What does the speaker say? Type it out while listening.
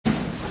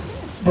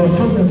the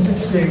 5th and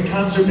 6th grade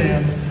concert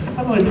band.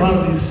 I'm really proud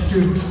of these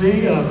students.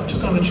 They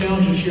took on the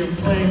challenge this year of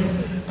playing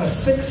a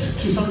 6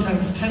 to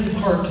sometimes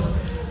 10-part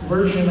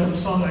version of the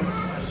song.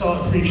 I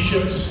saw 3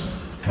 ships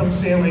come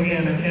sailing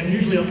in, and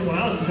usually when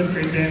I was in 5th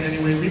grade band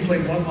anyway, we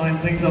played one-line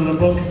things out of the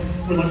book.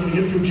 We're lucky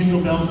to get through Jingle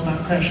Bells and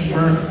not crash and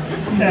burn.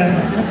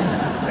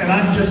 And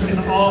I'm just in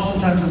awe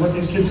sometimes of what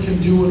these kids can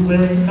do with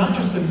learning, not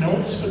just the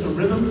notes, but the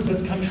rhythms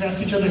that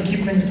contrast each other and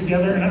keep things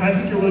together. And I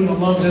think you're really going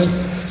to love this.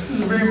 This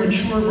is a very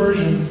mature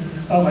version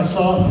of I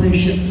Saw 3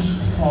 Ships,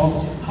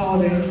 called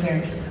Holiday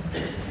Fanfare.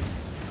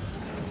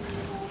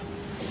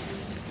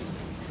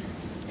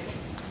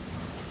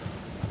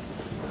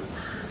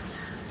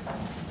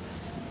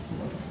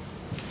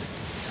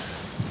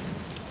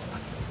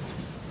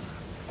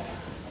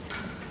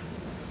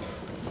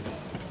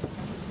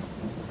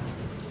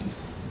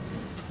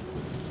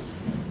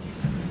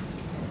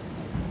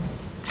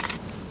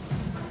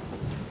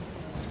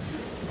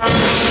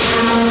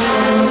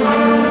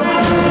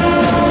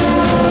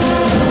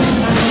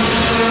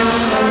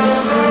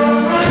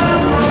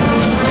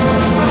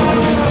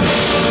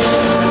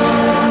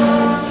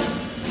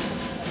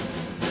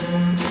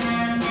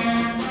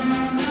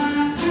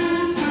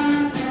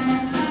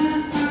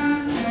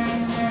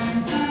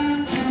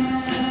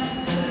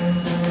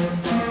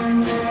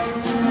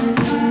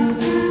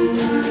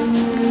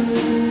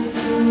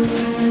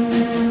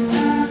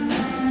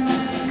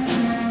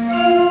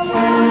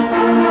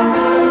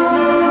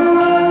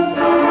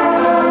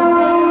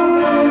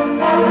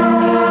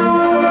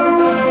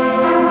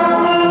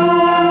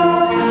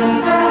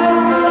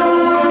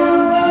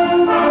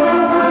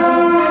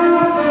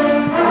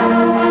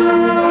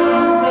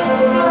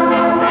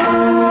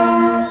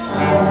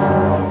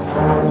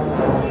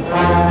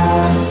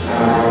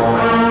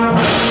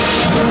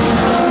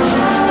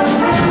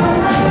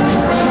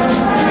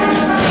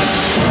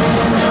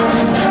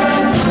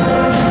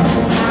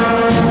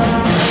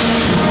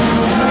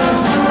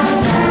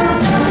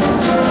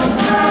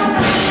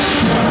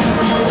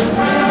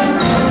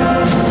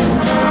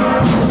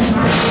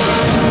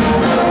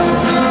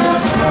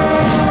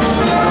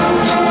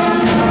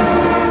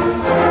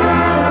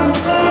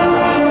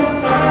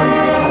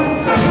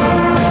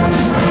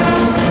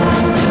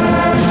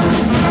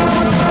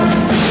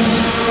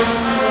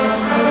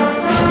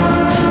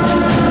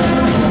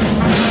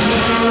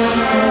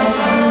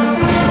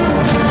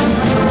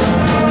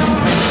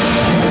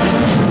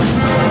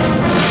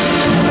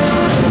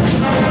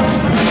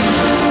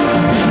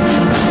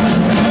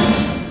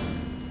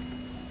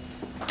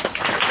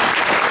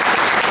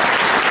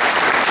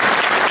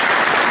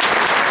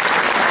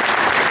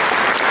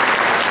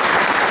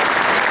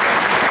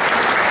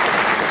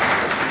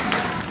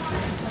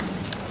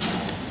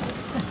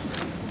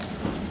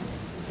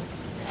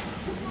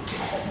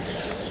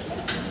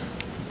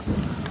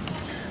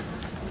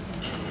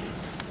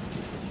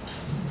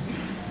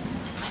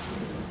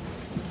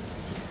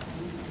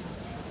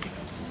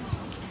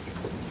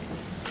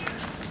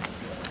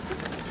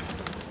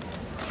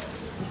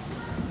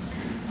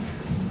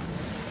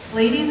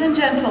 Ladies and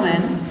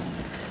gentlemen,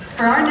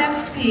 for our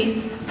next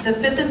piece, the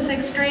 5th and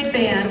 6th grade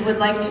band would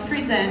like to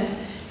present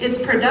its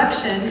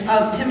production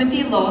of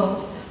Timothy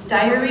Lost's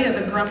Diary of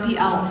a Grumpy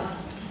Elf.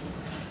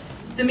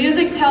 The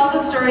music tells a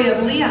story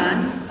of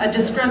Leon, a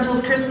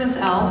disgruntled Christmas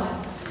elf,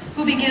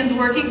 who begins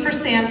working for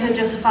Santa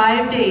just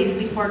 5 days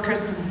before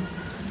Christmas.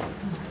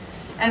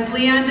 As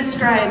Leon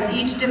describes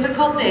each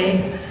difficult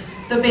day,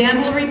 the band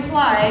will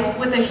reply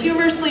with a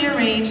humorously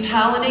arranged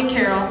holiday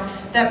carol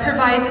that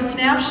provides a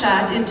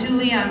snapshot into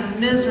Leon's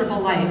miserable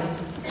life.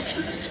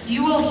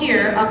 You will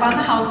hear Up on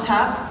the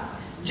Housetop,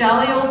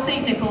 Jolly Old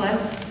St.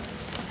 Nicholas,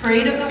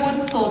 Parade of the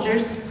Wooden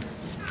Soldiers,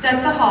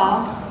 Deck the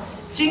Hall,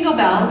 Jingle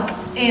Bells,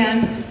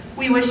 and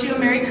We Wish You a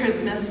Merry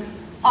Christmas,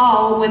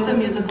 all with a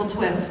musical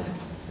twist.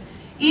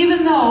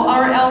 Even though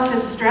our elf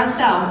is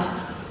stressed out,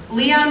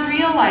 Leon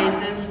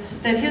realizes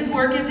that his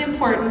work is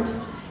important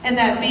and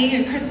that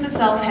being a Christmas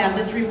elf has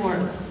its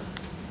rewards.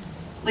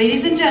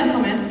 Ladies and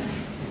gentlemen,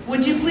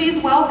 would you please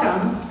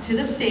welcome to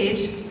the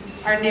stage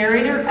our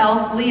narrator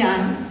elf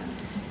Leon,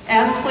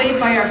 as played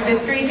by our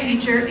 5th grade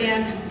teacher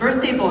and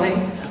birthday boy,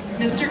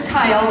 Mr.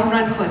 Kyle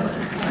Rundquist.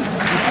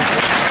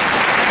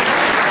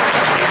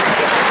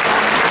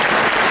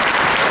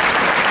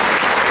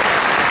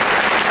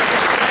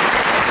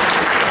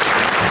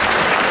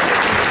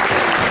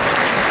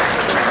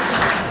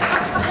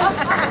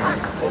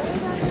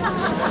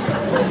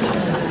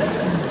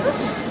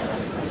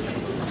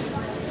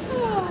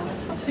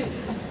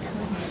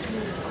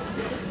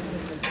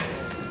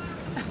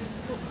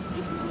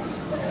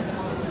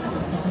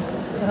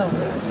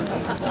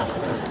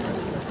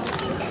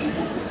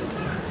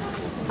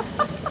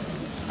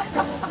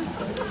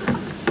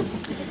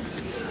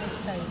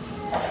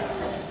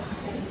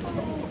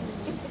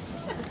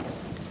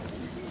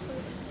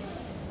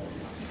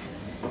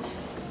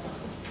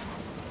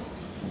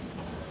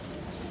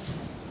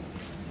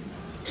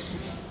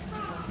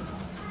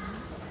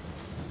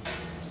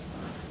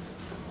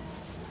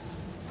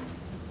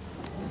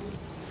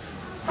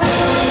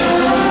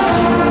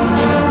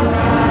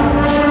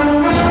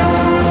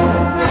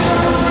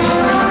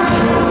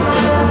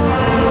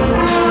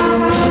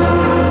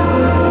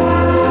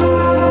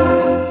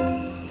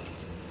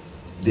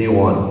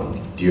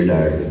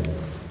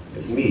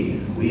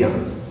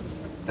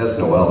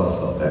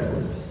 spelled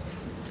backwards.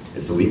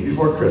 It's the week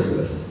before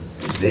Christmas,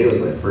 and today was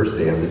my first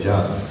day on the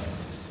job.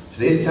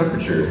 Today's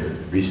temperature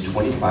reached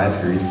 25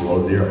 degrees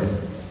below zero.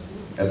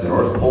 At the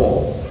North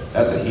Pole,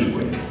 that's a heat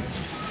wave.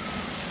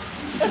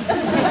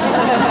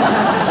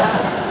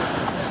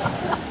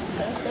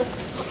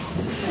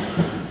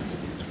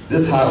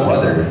 This hot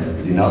weather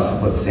is enough to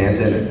put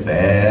Santa in a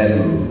bad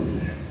mood.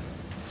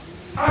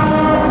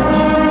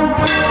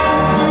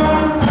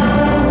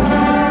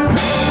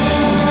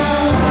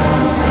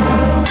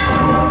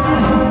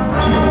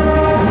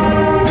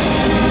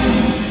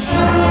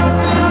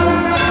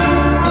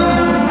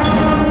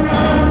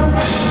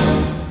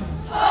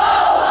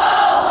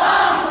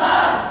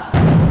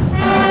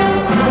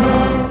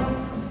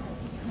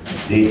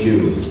 Day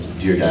 2,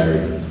 Dear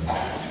Diary.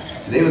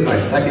 Today was my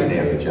second day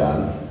on the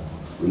job.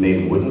 We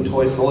made wooden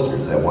toy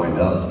soldiers that wind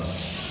up.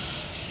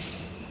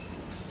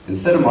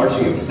 Instead of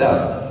marching in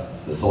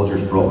step, the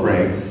soldiers broke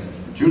ranks,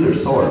 drew their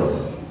swords,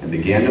 and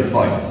began to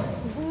fight.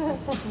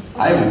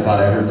 I even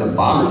thought I heard some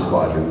bomber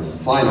squadrons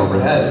flying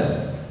overhead.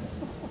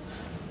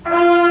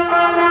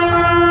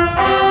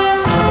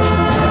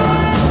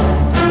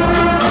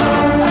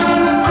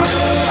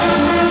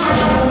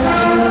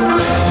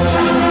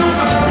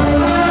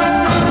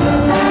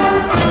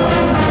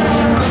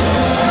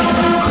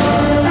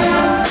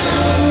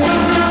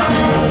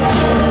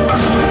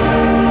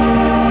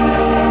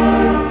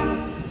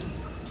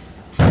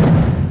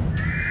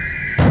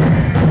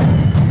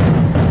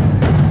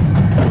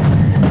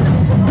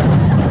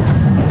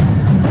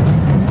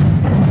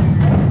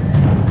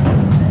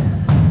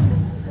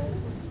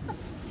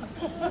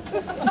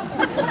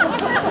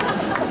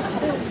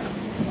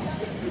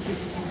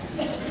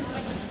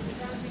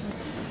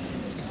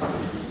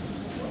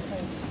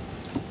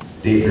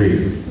 Day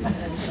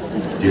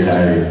 3, Dear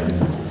Diary.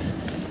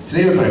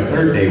 Today was my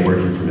third day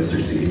working for Mr.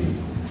 C,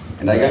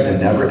 and I got the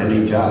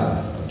never-ending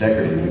job of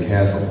decorating the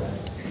castle.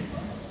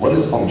 What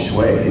is feng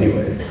shui,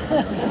 anyway?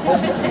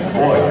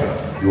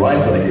 Boy, do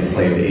I feel like a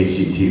slave to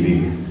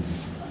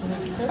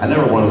HGTV. I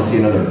never want to see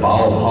another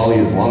ball of holly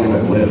as long as I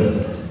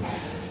live.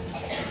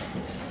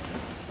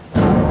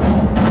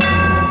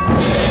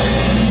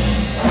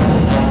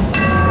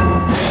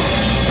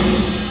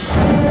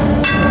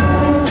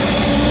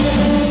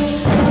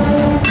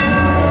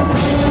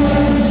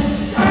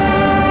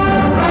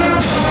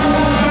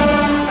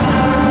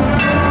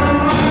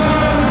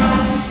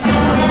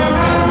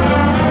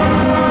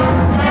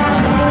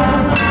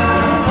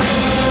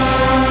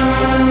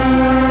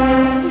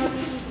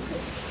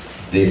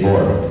 Day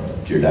 4,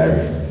 Dear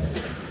Diary.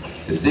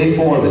 It's day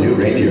 4 and the new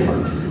reindeer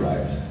harnesses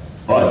arrived,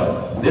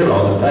 but they were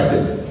all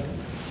defective.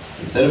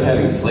 Instead of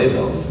having sleigh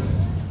bells,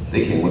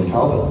 they came with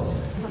cowbells.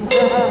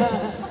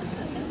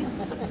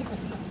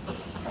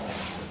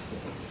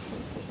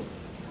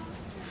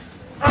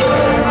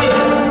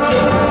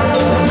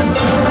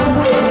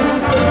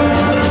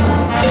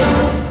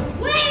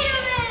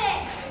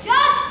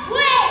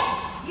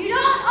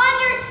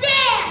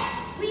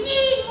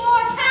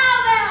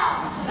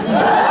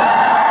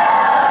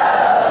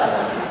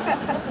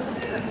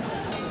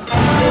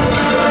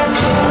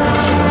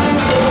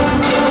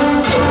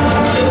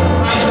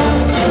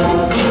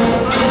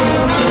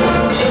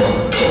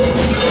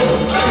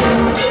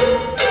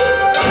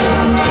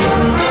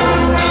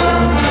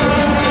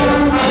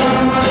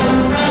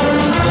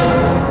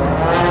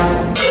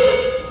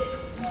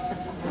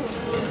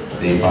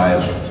 Day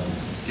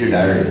 5, Dear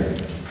Diary.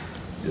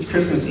 It's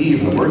Christmas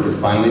Eve and the work is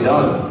finally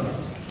done.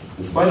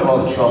 In spite of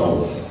all the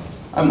troubles,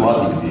 I'm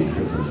lucky to be a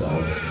Christmas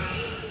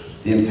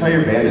elf. The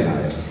entire band and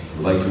I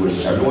would like to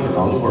wish everyone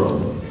around the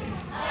world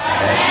a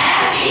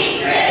Happy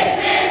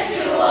Christmas!